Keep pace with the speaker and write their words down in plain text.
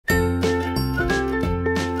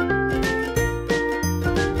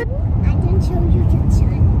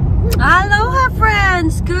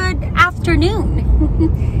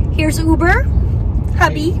afternoon. Here's Uber,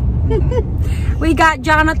 hubby. We got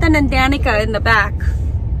Jonathan and Danika in the back.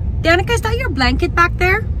 Danika, is that your blanket back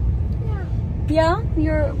there? Yeah.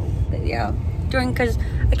 Yeah, because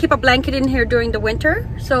I keep a blanket in here during the winter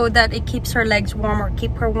so that it keeps her legs warm, or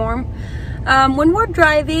keep her warm. When we're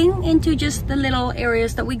driving into just the little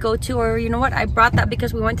areas that we go to, or you know what, I brought that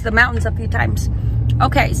because we went to the mountains a few times.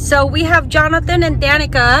 Okay, so we have Jonathan and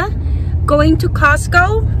Danika going to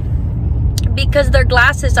Costco because their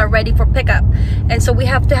glasses are ready for pickup, and so we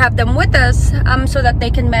have to have them with us so that they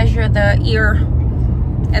can measure the ear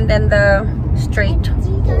and then the straight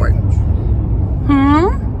forward.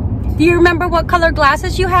 Do you remember what color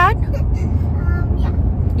glasses you had?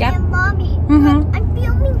 Yeah. And Mommy, I'm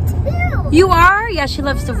filming too. You are? Yeah, she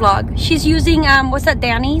loves to vlog. She's using what's that,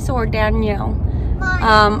 Danny's or Danielle?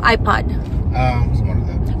 iPod. It's one of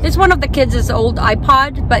them. It's one of the kids' old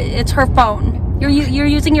iPod, but it's her phone. You're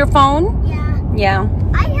using your phone? Yeah. Yeah.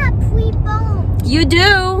 I have 3 phones. You do?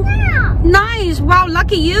 Yeah. Nice. Wow,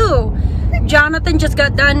 lucky you. Jonathan just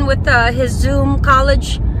got done with his Zoom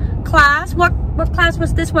college class. What class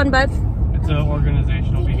was this one, bud? It's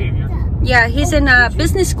organizational behavior. Yeah, he's in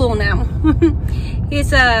business school now.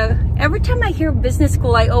 He's every time I hear business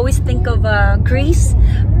school, I always think of Greece.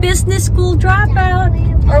 Business school dropout.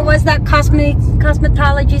 Or was that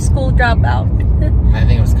cosmetology school dropout? I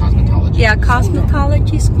think it was cosmetology. Yeah,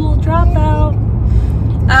 cosmetology school dropout.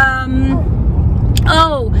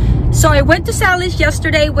 Oh, so I went to Sally's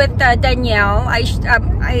yesterday with Danielle. I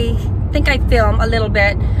think I filmed a little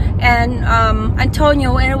bit, and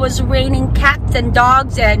Antonio, and it was raining cats and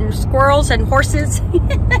dogs and squirrels and horses.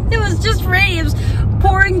 It was just rain. It was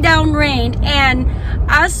pouring down rain, and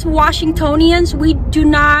us Washingtonians, we do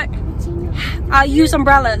not use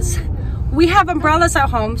umbrellas. We have umbrellas at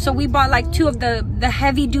home, so we bought like 2 of the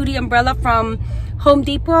heavy duty umbrella from Home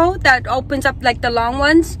Depot that opens up like the long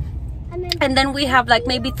ones, and then we have like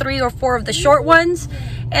maybe 3 or 4 of the short ones.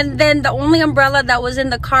 And then the only umbrella that was in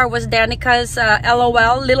the car was Danika's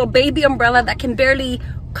LOL little baby umbrella that can barely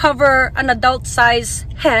cover an adult size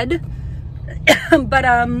head. But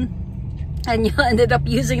and you ended up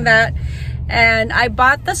using that. And I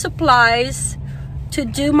bought the supplies to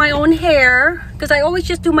do my own hair, because I always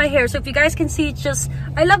just do my hair. So if you guys can see, it's just,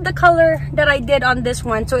 I love the color that I did on this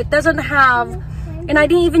one. So it doesn't have, and I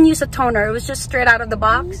didn't even use a toner. It was just straight out of the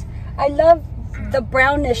box. I love the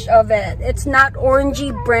brownish of it. It's not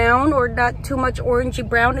orangey brown, or not too much orangey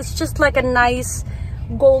brown. It's just like a nice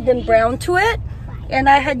golden brown to it. And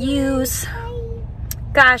I had used,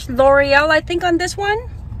 gosh, L'Oreal, I think, on this one.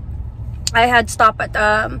 I had stopped at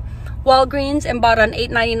Walgreens and bought an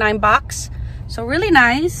 $8.99 box. So really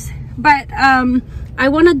nice. But I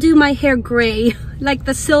want to do my hair gray, like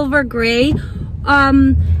the silver gray.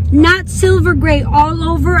 Not silver gray all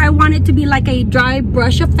over. I want it to be like a dry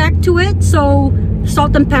brush effect to it. So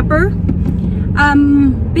salt and pepper.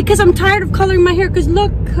 Because I'm tired of coloring my hair, because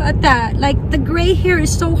look at that. Like the gray hair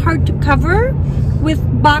is so hard to cover with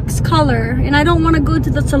box color, and I don't want to go to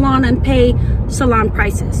the salon and pay salon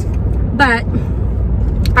prices. But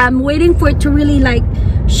I'm waiting for it to really like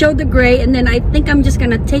show the gray, and then I think I'm just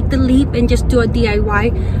gonna take the leap and just do a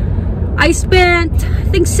DIY. I spent, I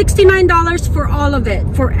think, $69 for all of it,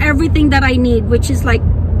 for everything that I need, which is like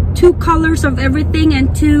 2 colors of everything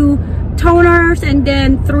and 2 toners, and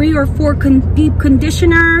then 3 or 4 deep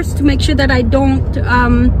conditioners to make sure that I don't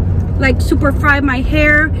like super fry my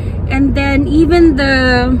hair, and then even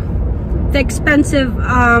the expensive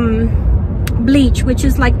bleach, which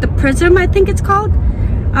is like the Prism, I think it's called,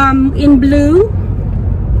 in blue,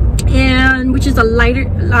 and which is a lighter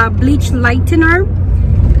bleach lightener.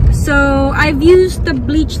 So I've used the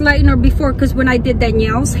bleach lightener before, because when I did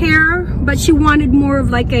Danielle's hair, but she wanted more of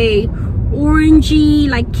like a orangey,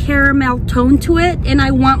 like caramel tone to it, and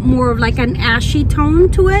I want more of like an ashy tone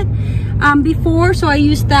to it before, so I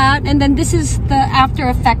used that. And then this is the after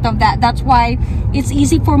effect of that. That's why it's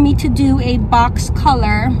easy for me to do a box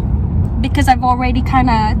color, because I've already kind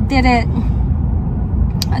of did it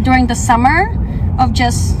during the summer of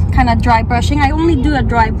just kind of dry brushing. I only do a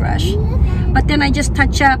dry brush, but then I just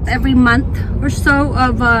touch up every month or so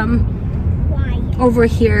of over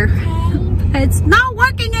here. It's not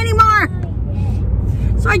working anymore,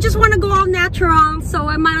 so I just want to go all natural, so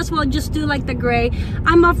I might as well just do like the gray.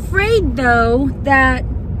 I'm afraid though that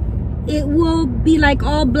it will be like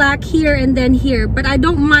all black here and then here, but I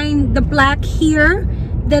don't mind the black here,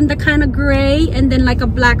 then the kind of gray, and then like a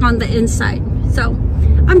black on the inside. So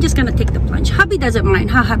I'm just gonna take the plunge. Hubby doesn't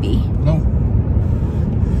mind, huh, hubby? No.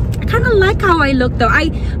 I kind of like how I look though.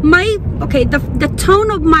 Okay, the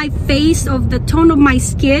tone of my face, of the tone of my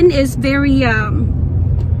skin is very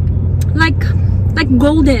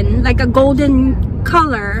golden, like a golden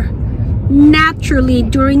color naturally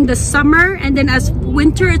during the summer, and then as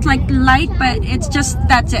winter it's like light, but it's just,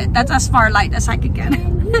 that's it, that's as far light as I could get.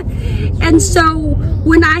 And so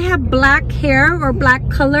when I have black hair or black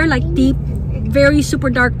color, like deep, very super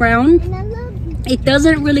dark brown, it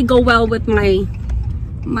doesn't really go well with my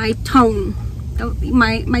tone,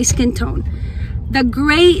 my skin tone. The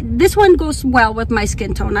gray, this one goes well with my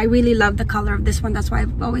skin tone. I really love the color of this one. That's why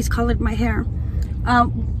I've always colored my hair.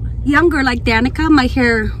 Younger, like Danika, my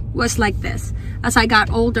hair was like this. As I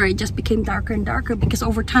got older, it just became darker and darker, because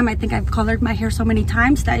over time I think I've colored my hair so many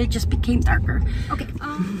times that it just became darker. Okay,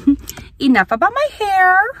 enough about my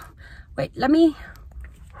hair. Wait, let me,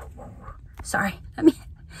 sorry, I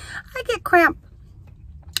get cramp.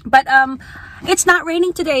 But it's not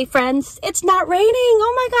raining today, friends. It's not raining.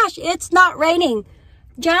 Oh my gosh, it's not raining.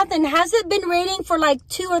 Jonathan, has it been raining for like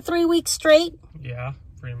 2 or 3 weeks straight? Yeah,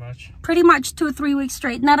 pretty much. Pretty much 2 or 3 weeks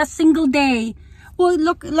straight. Not a single day. Well,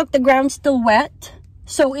 look, the ground's still wet.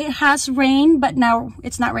 So it has rained, but now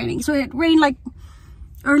it's not raining. So it rained like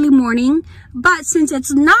early morning. But since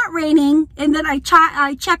it's not raining, and then I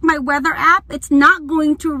check my weather app, it's not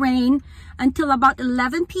going to rain until about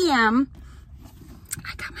 11 p.m.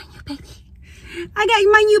 I got my new baby. I got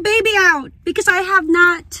my new baby out because I have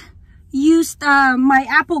not used my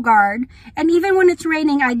Apple Guard, and even when it's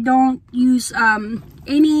raining, I don't use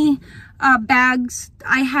any bags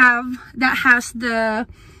I have that has the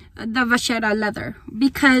vachetta leather,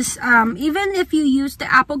 because even if you use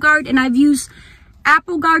the Apple Guard, and I've used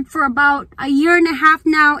Apple Guard for about 1.5 years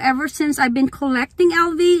now, ever since I've been collecting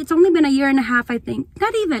LV. It's only been 1.5 years, I think.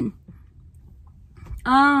 Not even.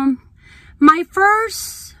 My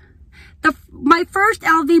first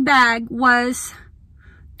LV bag was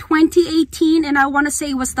 2018, and I want to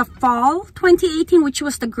say it was the fall 2018, which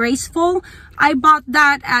was the Graceful. I bought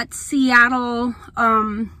that at Seattle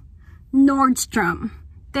Nordstrom.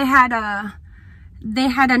 They had an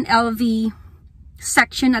LV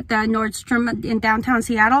section at the Nordstrom in downtown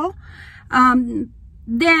Seattle.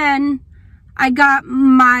 Then I got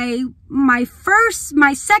my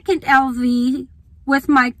second LV with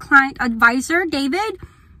my client advisor, David,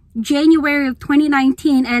 January of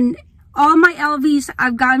 2019. And all my LVs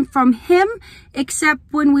I've gotten from him, except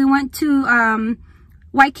when we went to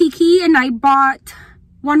Waikiki and I bought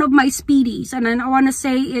one of my Speedies. And then I want to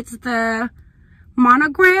say it's the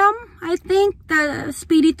monogram, I think, the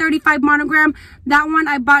Speedy 35 monogram. That one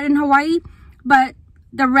I bought in Hawaii, but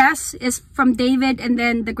the rest is from David, and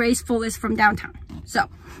then the Graceful is from downtown. So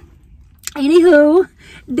anywho,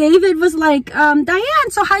 David was like, Diane,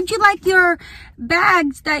 so how'd you like your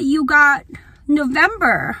bags that you got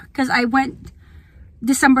November? Because I went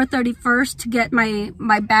December 31st to get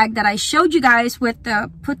my bag that I showed you guys with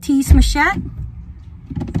the Petite Machette.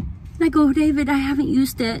 And I go, David, I haven't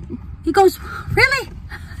used it. He goes, really?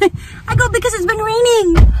 I go, because it's been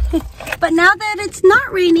raining. But now that it's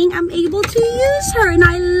not raining, I'm able to use her, and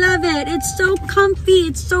I love it. It's so comfy.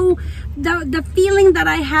 It's so, the feeling that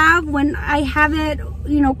I have when I have it,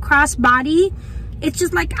 you know, cross body, it's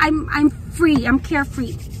just like I'm free. I'm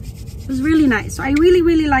carefree. It was really nice. So I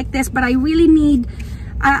really like this, but I really need,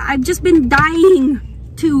 I've just been dying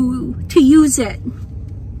to use it.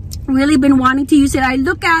 Really been wanting to use it. I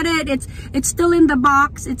look at it, it's still in the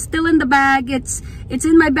box, it's still in the bag, it's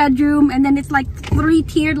in my bedroom, and then it's like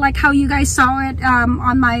 3-tiered, like how you guys saw it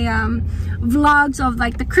on my vlogs of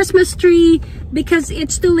like the Christmas tree, because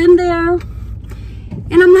it's still in there, and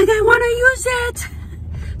I'm like, I want to use it.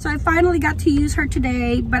 So I finally got to use her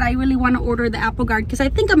today, but I really want to order the Apple Guard because I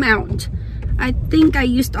think I'm out. I think I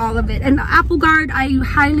used all of it. And the Apple Guard, I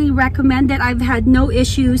highly recommend it. I've had no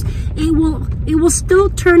issues. It will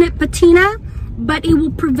still turn it patina, but it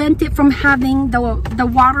will prevent it from having the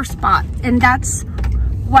water spot. And that's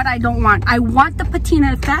what I don't want. I want the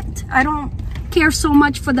patina effect. I don't care so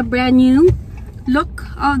much for the brand new look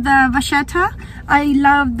of the vachetta. I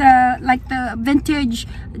love the vintage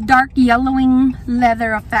dark yellowing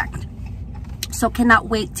leather effect. So cannot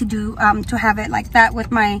wait to do to have it like that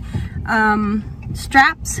with my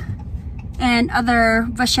straps and other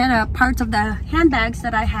vachetta parts of the handbags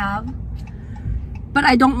that I have. But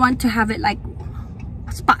I don't want to have it like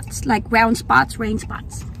spots, like round spots, rain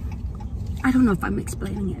spots. I don't know if I'm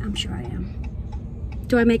explaining it. I'm sure I am.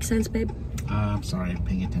 Do I make sense, babe? I'm sorry, I'm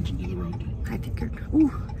paying attention to the road. I figured.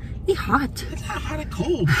 Ooh, it's hot. It's not hot, it's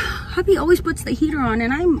cold. Hubby always puts the heater on,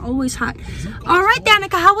 and I'm always hot. All right,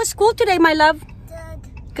 Danika, how was school today, my love?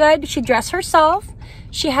 Good. She dressed herself.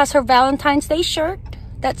 She has her Valentine's Day shirt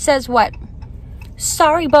that says what?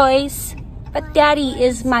 Sorry, boys, but Daddy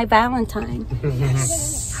is my Valentine.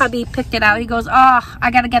 hubby picked it out. He goes, oh, I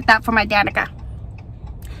gotta get that for my Danika.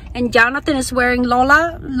 And Jonathan is wearing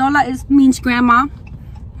Lola. Lola means grandma.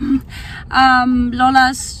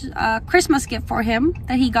 Lola's Christmas gift for him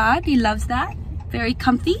that he got. He loves that. Very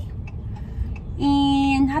comfy.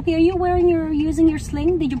 And hubby, are you using your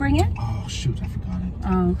sling? Did you bring it? Oh shoot, I forgot it.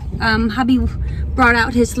 Oh, hubby brought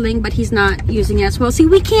out his sling, but he's not using it as well. See,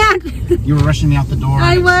 we can't. You were rushing me out the door.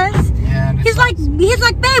 I was. Yeah. He's like,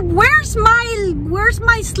 babe, where's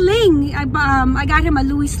my sling? I got him a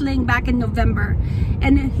Louis sling back in November,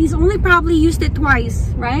 and he's only probably used it twice,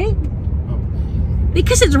 right? Oh.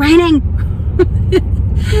 Because it's raining.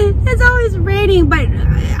 It's always raining, but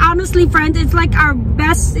honestly, friends, it's like our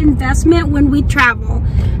best investment when we travel.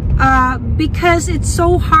 Because it's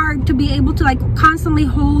so hard to be able to like constantly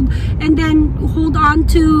hold on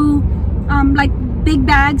to like big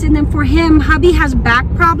bags. And then for him, hubby has back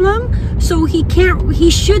problem, so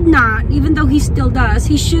he should not, even though he still does,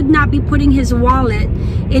 he should not be putting his wallet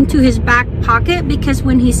into his back pocket, because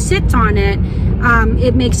when he sits on it,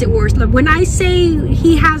 it makes it worse. Like when I say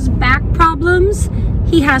he has back problems,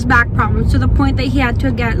 he has back problems to the point that he had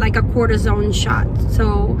to get like a cortisone shot.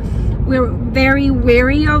 So we're very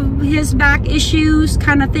wary of his back issues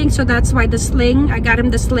kind of thing. So that's why the sling, I got him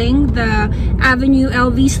the sling, the Avenue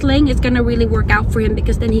LV sling. It's gonna really work out for him,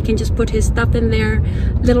 because then he can just put his stuff in there,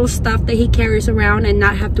 little stuff that he carries around, and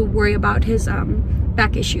not have to worry about his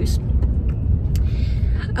back issues.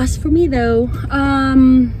 As for me though,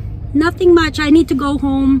 nothing much. I need to go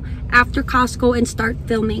home after Costco and start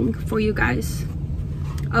filming for you guys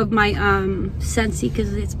of my Scentsy,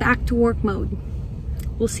 because it's back to work mode.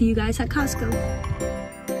 We'll see you guys at Costco.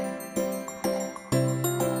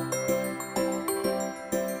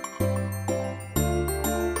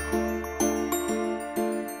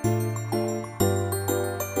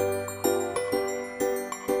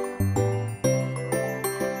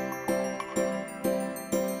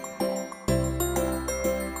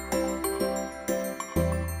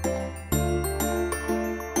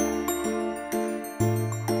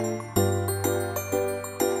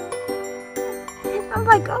 I'm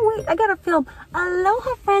like, oh wait, I gotta film.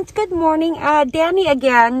 Aloha friends, good morning. Danny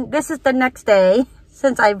again. This is the next day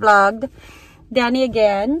since I vlogged. Danny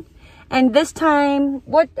again. And this time,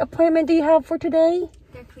 what appointment do you have for today?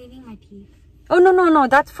 They're cleaning my teeth. Oh no,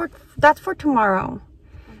 that's for tomorrow.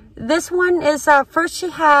 This one is first she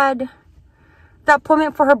had the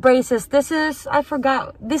appointment for her braces. This is, I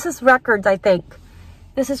forgot, this is Records, I think.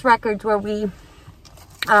 This is Records where we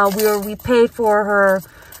pay for her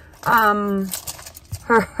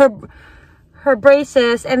her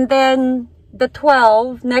braces, and then the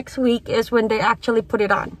 12 next week is when they actually put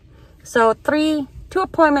it on. So two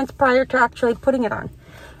appointments prior to actually putting it on,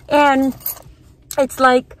 and it's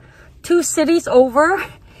like 2 cities over.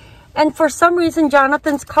 And for some reason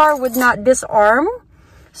Jonathan's car would not disarm.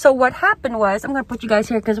 So what happened was, I'm gonna put you guys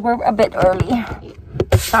here because we're a bit early,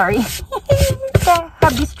 sorry. The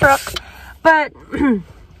hubby's truck, but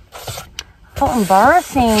how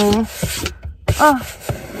embarrassing. Oh,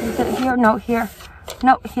 is it here? No, here.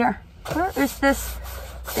 No, here. Where is this?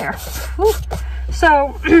 There. Whew.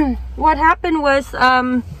 So, what happened was,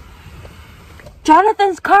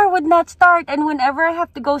 Jonathan's car would not start. And whenever I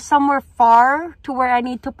have to go somewhere far to where I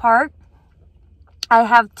need to park, I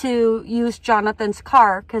have to use Jonathan's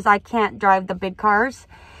car because I can't drive the big cars.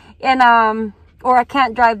 And, or I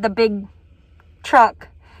can't drive the big truck.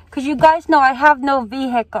 Because you guys know I have no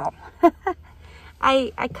vehicle.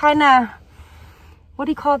 I kind of, what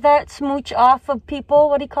do you call that? Smooch off of people.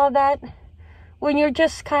 What do you call that? When you're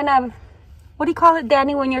just kind of, what do you call it,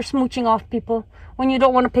 Danny? When you're smooching off people, when you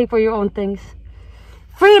don't want to pay for your own things.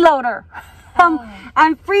 Freeloader.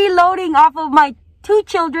 I'm freeloading off of my 2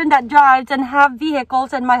 children that drives and have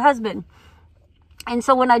vehicles, and my husband. And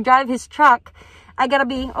so when I drive his truck, I gotta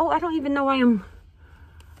be, oh, I don't even know where I am.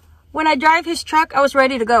 When I drive his truck, I was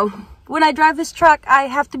ready to go. When I drive his truck, I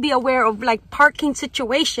have to be aware of like parking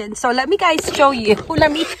situations. So let me guys show you.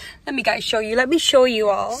 Let me show you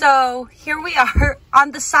all. So here we are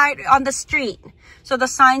on the side, on the street. So the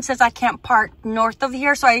sign says I can't park north of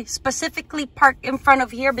here. So I specifically park in front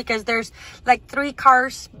of here because there's like 3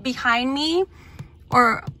 cars behind me,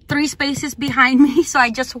 or 3 spaces behind me. So I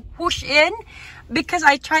just whoosh in, because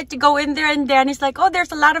I tried to go in there and Danny's like, oh,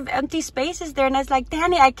 there's a lot of empty spaces there. And I was like,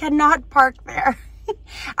 Danny, I cannot park there.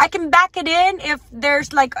 I can back it in if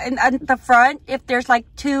there's like in the front, if there's like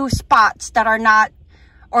 2 spots that are not,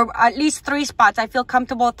 or at least 3 spots. I feel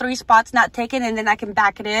comfortable 3 spots not taken, and then I can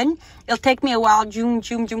back it in. It'll take me a while, zoom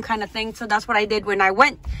kind of thing. So that's what I did when I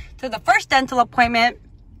went to the first dental appointment.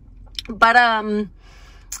 But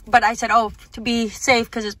But I said, oh, to be safe,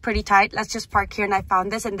 because it's pretty tight, let's just park here. And I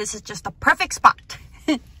found this, and this is just a perfect spot.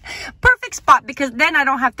 Perfect spot, because then I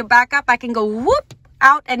don't have to back up. I can go whoop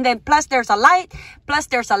out, and then plus there's a light, plus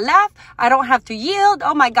there's a left. I don't have to yield.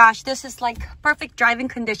 Oh my gosh, this is like perfect driving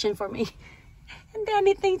condition for me. And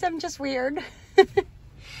Danny thinks I'm just weird.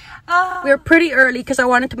 We're pretty early because I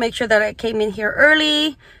wanted to make sure that I came in here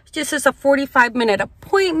early. This is a 45-minute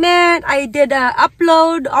appointment. I did an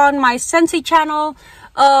upload on my Scentsy channel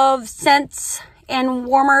of scents and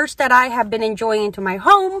warmers that I have been enjoying into my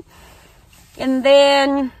home. And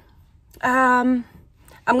then I'm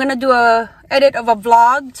gonna do a edit of a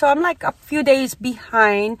vlog. So I'm like a few days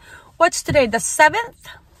behind. What's today? The 7th?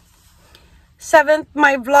 7th,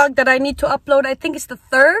 my vlog that I need to upload, I think it's the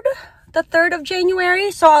 3rd. The 3rd of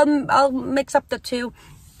January. So I'll mix up the two.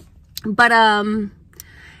 But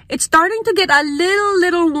it's starting to get a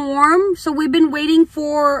little warm. So we've been waiting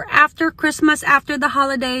for after Christmas, after the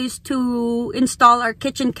holidays, to install our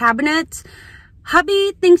kitchen cabinets.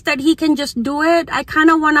 Hubby thinks that he can just do it. I kind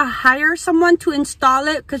of want to hire someone to install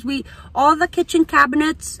it, because all the kitchen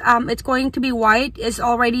cabinets, it's going to be white, is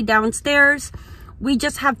already downstairs. We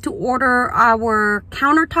just have to order our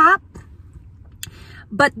countertop.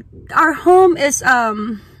 But our home is our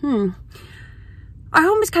home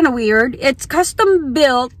is kind of weird. It's custom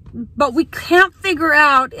built, but we can't figure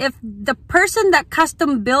out if the person that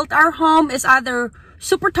custom built our home is either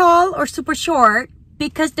super tall or super short,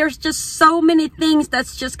 because there's just so many things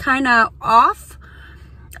that's just kind of off.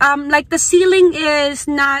 Like the ceiling is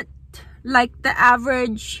not like the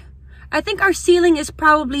average. I think our ceiling is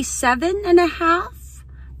probably 7.5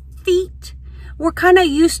 feet. We're kind of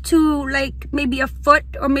used to like maybe a foot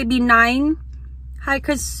or maybe 9 high,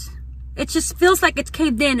 because it just feels like it's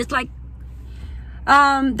caved in. It's like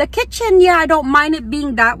the kitchen, yeah, I don't mind it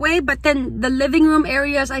being that way, but then the living room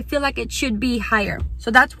areas, I feel like it should be higher. So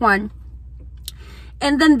that's one.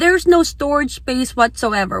 And then there's no storage space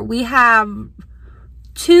whatsoever. We have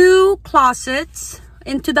 2 closets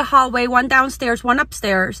into the hallway, one downstairs, one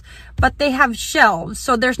upstairs, but they have shelves,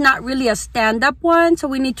 so there's not really a stand-up one, so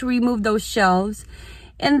we need to remove those shelves.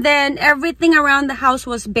 And then everything around the house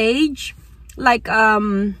was beige, like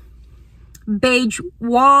beige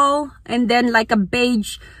wall, and then like a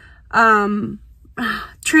beige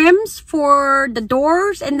trims for the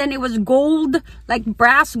doors, and then it was gold, like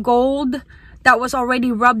brass gold, that was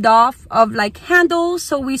already rubbed off of like handles,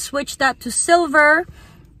 so we switched that to silver.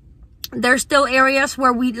 There's still areas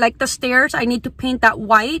where we, like the stairs, I need to paint that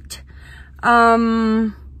white.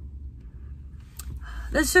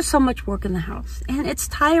 There's just so much work in the house, and it's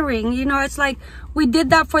tiring. You know, it's like we did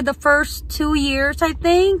that for the first 2 years, I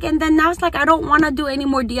think, and then now it's like I don't want to do any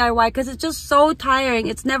more DIY because it's just so tiring.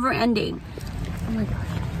 It's never ending. Oh my gosh,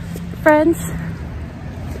 friends.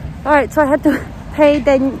 All right, so I had to pay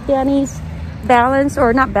Danny's balance,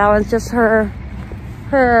 or not balance, just her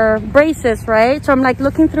braces, right? So I'm like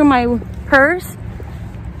looking through my purse,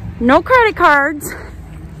 no credit cards,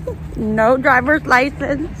 no driver's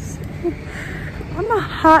license. I'm a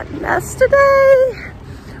hot mess today.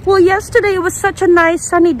 Well, yesterday it was such a nice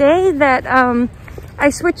sunny day that I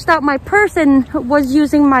switched out my purse and was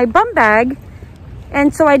using my bum bag,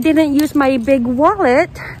 and so I didn't use my big wallet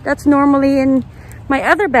that's normally in my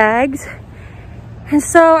other bags. And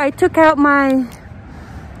so I took out my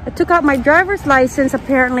driver's license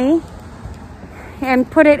apparently and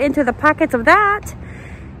put it into the pockets of that.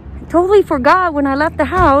 I totally forgot when I left the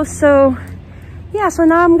house. So yeah, so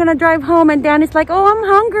now I'm gonna drive home, and Danny's like, oh, I'm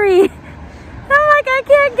hungry. I'm like, I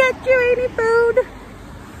can't get you any food.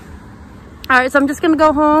 All right, so I'm just gonna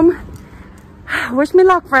go home. Wish me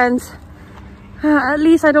luck, friends. At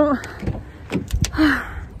least I don't oh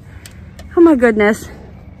my goodness.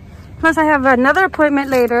 Plus I have another appointment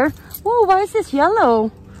later. Whoa, why is this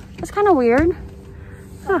yellow? That's kind of weird.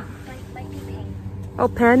 Huh. Oh,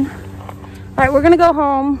 pen. All right, we're gonna go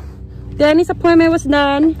home. Danny's appointment was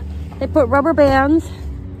done. They put rubber bands.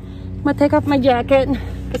 I'm gonna take off my jacket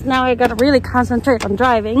because now I gotta really concentrate on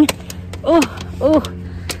driving. Oh.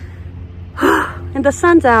 And the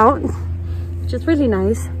sun's out, which is really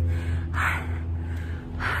nice.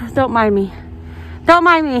 Don't mind me. Don't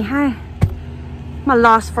mind me. I'm a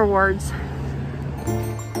loss for words.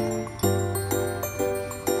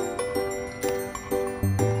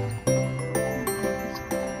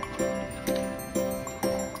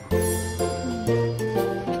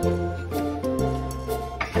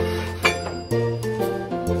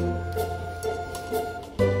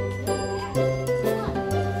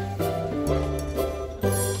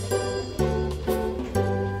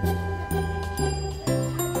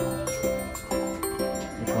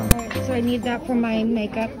 need that for my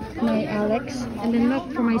makeup, my Alex. And then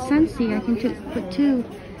look, for my Scentsy, I can put 2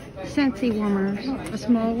 Scentsy warmers. A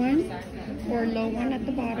small one or a low one at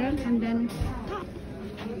the bottom, and then top.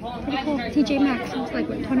 Pretty cool. TJ Maxx. It's like,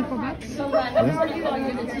 what, 24 bucks? Oh,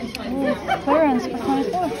 clearance for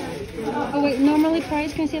 24. Oh, wait, normally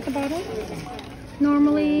price, can I see at the bottom?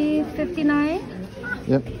 Normally 59.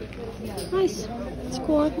 Yep. Nice. It's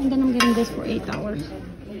cool. And then I'm getting this for $8.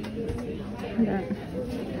 And that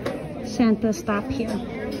Santa stop here.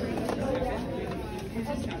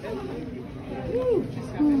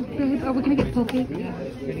 Oh, babe, are we gonna get Pokeball?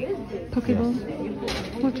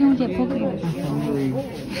 What can we get? Pokeball?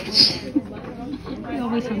 You're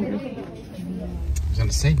always hungry. I was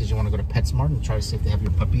gonna say, did you want to go to PetSmart and try to see if they have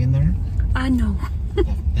your puppy in there? No. They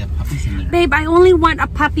have puppies in there. Babe, I only want a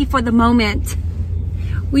puppy for the moment.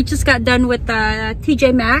 We just got done with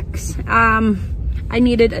TJ Maxx. I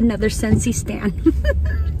needed another Scentsy stand.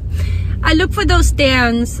 I looked for those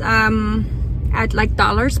stands at like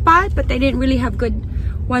Dollar Spot, but they didn't really have good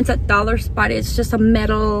ones at Dollar Spot. It's just a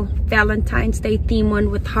metal Valentine's Day theme one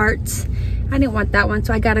with hearts. I didn't want that one,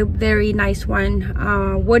 so I got a very nice one,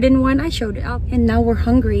 wooden one. I showed it up, and now we're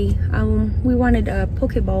hungry. We wanted a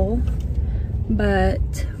Pokeball,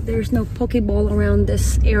 but there's no Pokeball around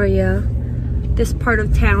this area, this part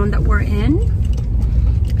of town that we're in.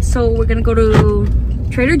 So we're gonna go to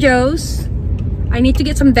Trader Joe's. I need to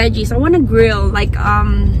get some veggies. I want to grill, like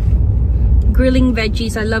grilling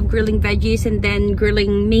veggies. I love grilling veggies, and then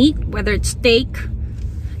grilling meat, whether it's steak.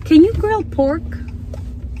 Can you grill pork?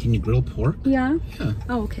 Can you grill pork? Yeah. Yeah.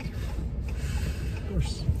 Oh, okay. Of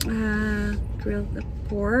course. Grill the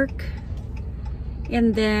pork,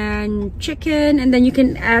 and then chicken, and then you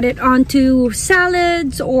can add it onto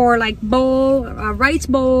salads or like bowl, rice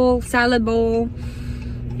bowl, salad bowl.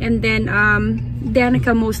 And then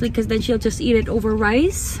Danika mostly, because then she'll just eat it over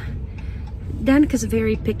rice. Danika's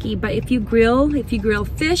very picky, but if you grill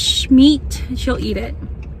fish, meat, she'll eat it.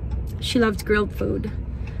 She loves grilled food.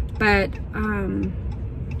 But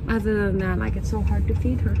other than that, like, it's so hard to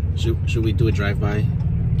feed her. Should we do a drive-by?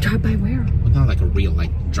 Drive-by where? Well, not like a real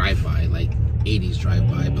drive-by, like 80s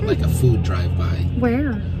drive-by, but like a food drive-by.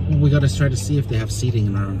 Where? Well, we gotta try to see if they have seating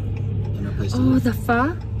in our place. Oh, the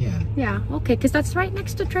pho? Yeah. Yeah, okay, because that's right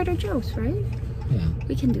next to Trader Joe's, right? Yeah.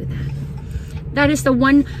 We can do that. That is the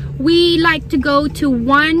one. We like to go to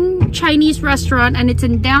one Chinese restaurant, and it's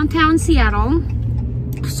in downtown Seattle.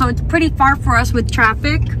 So it's pretty far for us with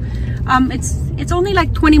traffic. It's only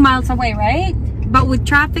like 20 miles away, right? But with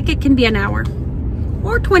traffic, it can be an hour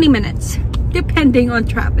or 20 minutes, depending on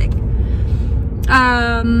traffic.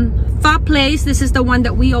 Pho Place, this is the one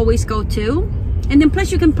that we always go to. And then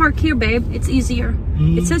plus you can park here, babe. It's easier.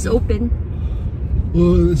 It says open.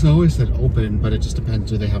 Well, it's always said open, but it just depends.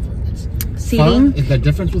 Do they have seating? Pho, is the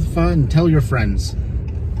difference with pho, and tell your friends,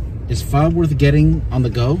 is pho worth getting on the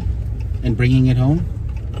go and bringing it home?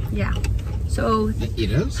 Yeah. So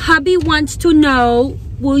it is. Hubby wants to know,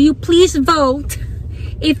 will you please vote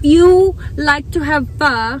if you like to have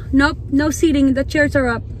pho? Nope, no seating. The chairs are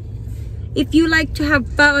up. If you like to have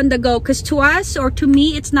pho on the go, because to us or to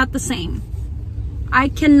me, it's not the same. I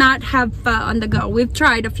cannot have pho on the go. We've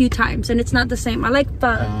tried a few times and it's not the same. I like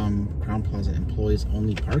pho. Crown Plaza employs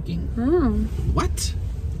only parking. Oh. What?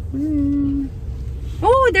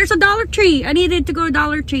 Oh, there's a Dollar Tree. I needed to go to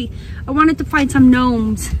Dollar Tree. I wanted to find some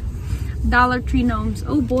gnomes. Dollar Tree gnomes.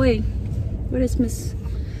 Oh boy. What is Miss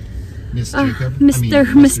Jacob?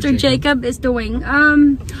 Mr. Jacob is doing.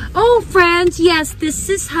 Oh, friends, yes, this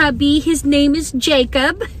is hubby. His name is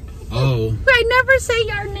Jacob. Oh. I never say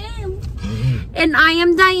your name. And I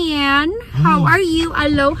am Diane. How are you?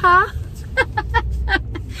 Aloha.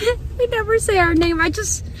 We never say our name. I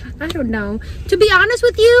don't know. To be honest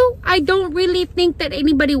with you, I don't really think that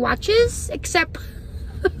anybody watches except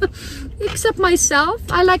myself.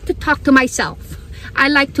 I like to talk to myself. I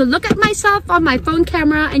like to look at myself on my phone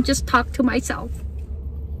camera and just talk to myself.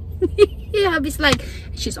 Yeah, it's like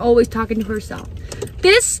she's always talking to herself.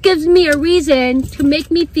 This gives me a reason to make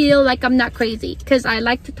me feel like I'm not crazy, because I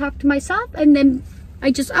like to talk to myself and then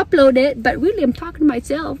I just upload it, but really I'm talking to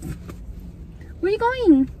myself. Where are you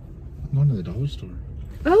going? I'm going to the dollar store.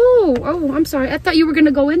 Oh, I'm sorry. I thought you were going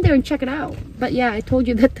to go in there and check it out. But yeah, I told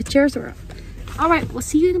you that the chairs are up. All right, we'll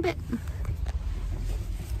see you in a bit.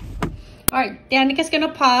 All right, Danika's gonna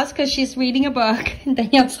pause because she's reading a book and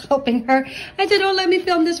Danielle's helping her. I said, oh, let me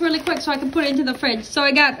film this really quick so I can put it into the fridge. So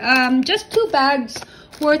I got just 2 bags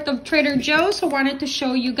worth of Trader Joe's. So I wanted to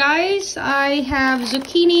show you guys. I have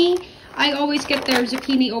zucchini. I always get their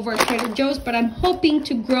zucchini over at Trader Joe's, but I'm hoping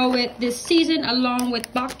to grow it this season along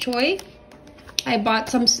with bok choy. I bought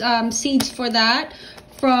some seeds for that.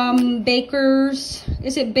 from Baker's,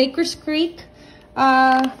 is it Baker's Creek?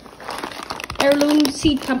 Heirloom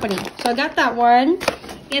Seed Company. So I got that one.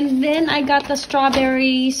 And then I got the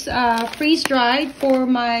strawberries freeze-dried for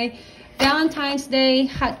my Valentine's Day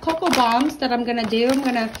hot cocoa bombs that I'm gonna do. I'm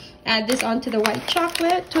gonna add this onto the white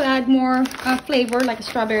chocolate to add more flavor, like a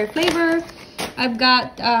strawberry flavor. I've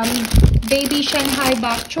got baby Shanghai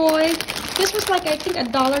bok choy. This was like, I think,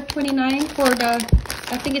 $1.29 for the,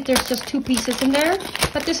 I think there's just 2 pieces in there.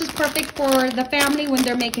 But this is perfect for the family when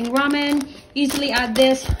they're making ramen. Easily add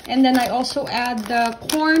this. And then I also add the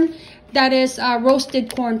corn. That is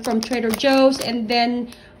roasted corn from Trader Joe's. And then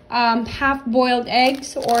half-boiled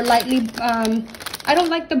eggs or lightly... I don't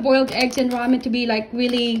like the boiled eggs in ramen to be like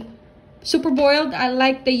really super boiled. I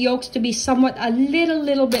like the yolks to be somewhat a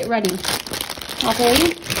little bit runny.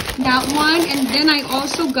 Okay, that one. And then I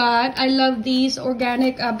also got, I love these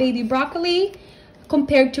organic baby broccoli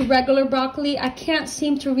compared to regular broccoli. I can't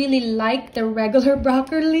seem to really like the regular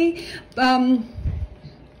broccoli.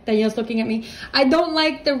 Danielle's looking at me. I don't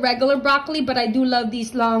like the regular broccoli, but I do love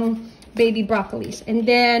these long baby broccolis. And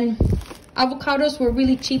then avocados were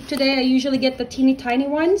really cheap today. I usually get the teeny tiny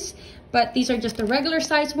ones, but these are just the regular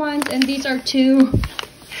size ones. And these are two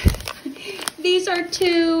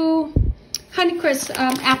Honeycrisp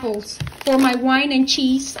apples for my wine and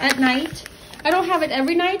cheese at night. I don't have it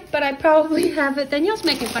every night, but I probably have it. Danielle's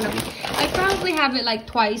making fun of me. I probably have it like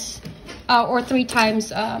twice or 3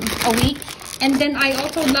 times a week. And then I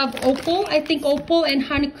also love opal. I think opal and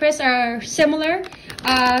Honeycrisp are similar.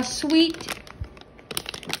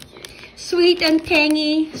 Sweet and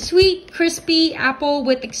tangy, sweet, crispy apple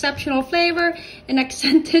with exceptional flavor and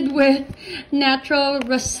accented with natural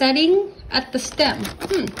rusetting at the stem.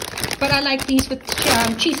 But I like these with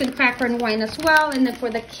cheese and cracker and wine as well. And then for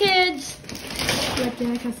the kids,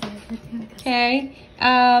 okay,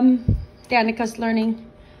 Danika's learning.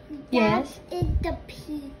 Yes. That is the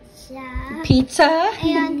pizza. Pizza.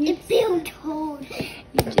 And it feels cold.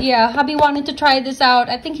 Yeah, hubby wanted to try this out.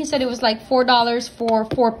 I think he said it was like $4 for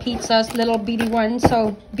 4 pizzas, little beady ones.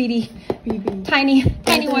 So tiny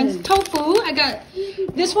ones. Tofu. I got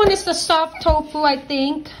this one is the soft tofu. I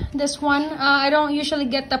think this one. I don't usually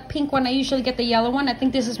get the pink one. I usually get the yellow one. I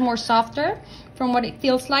think this is more softer from what it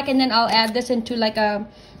feels like. And then I'll add this into like a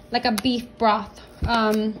beef broth.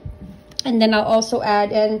 And then I'll also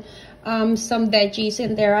add in some veggies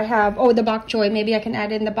in there. I have the bok choy. Maybe I can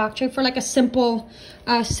add in the bok choy for like a simple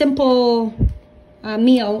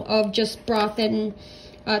meal of just broth and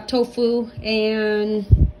tofu and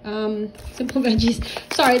simple veggies.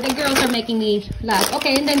 Sorry, the girls are making me laugh.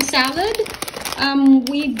 Okay, and then salad.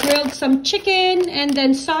 We grilled some chicken and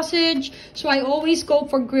then sausage. So I always go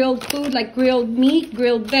for grilled food, like grilled meat,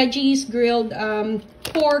 grilled veggies, grilled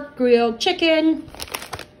pork, grilled chicken,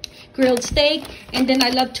 grilled steak. And then I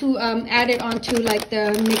love to add it onto like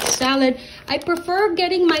the mixed salad. I prefer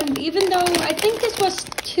getting mine, even though I think this was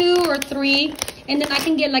 2 or 3, and then I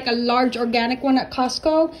can get like a large organic one at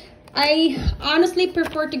Costco. I honestly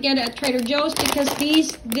prefer to get it at Trader Joe's because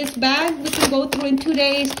this bag we can go through in 2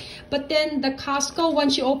 days. But then the Costco,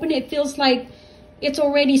 once you open it, it feels like it's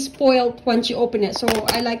already spoiled once you open it. So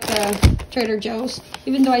I like the Trader Joe's,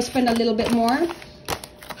 even though I spend a little bit more.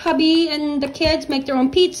 Hubby and the kids make their own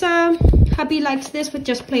pizza. Hubby likes this with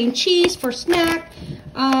just plain cheese for snack.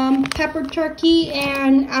 Pepper turkey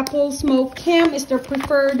and apple smoked ham is their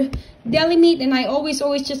preferred deli meat, and I always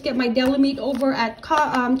just get my deli meat over at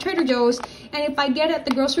Trader Joe's. And if I get it at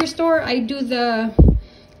the grocery store, I do the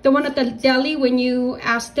one at the deli when you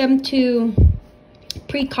ask them to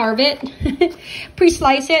pre-carve it,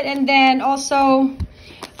 pre-slice it. And then also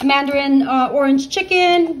mandarin orange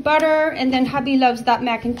chicken, butter, and then hubby loves that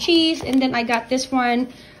mac and cheese. And then I got this one,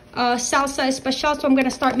 salsa especial. So I'm gonna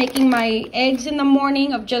start making my eggs in the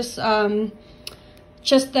morning of just the, what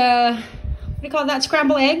do you call that,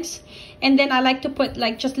 scrambled eggs. And then I like to put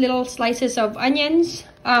like just little slices of onions,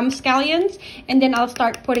 scallions, and then I'll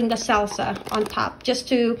start putting the salsa on top, just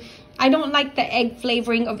to, I don't like the egg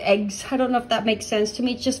flavoring of eggs. I don't know if that makes sense to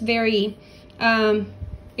me. It's just very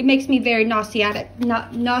it makes me very nauseatic. It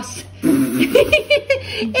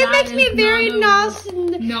makes me very nauseous.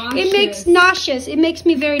 It makes nauseous. It makes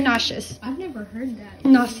me very nauseous. I've never heard that.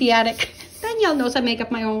 Nauseatic. Danielle knows I make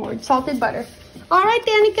up my own words. Salted butter. All right,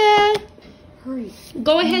 Danika. Hurry.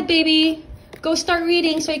 Go ahead, baby. Go start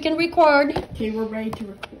reading so you can record. Okay, we're ready to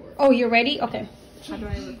record. Oh, you're ready? Okay. How do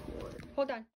I record? Hold on.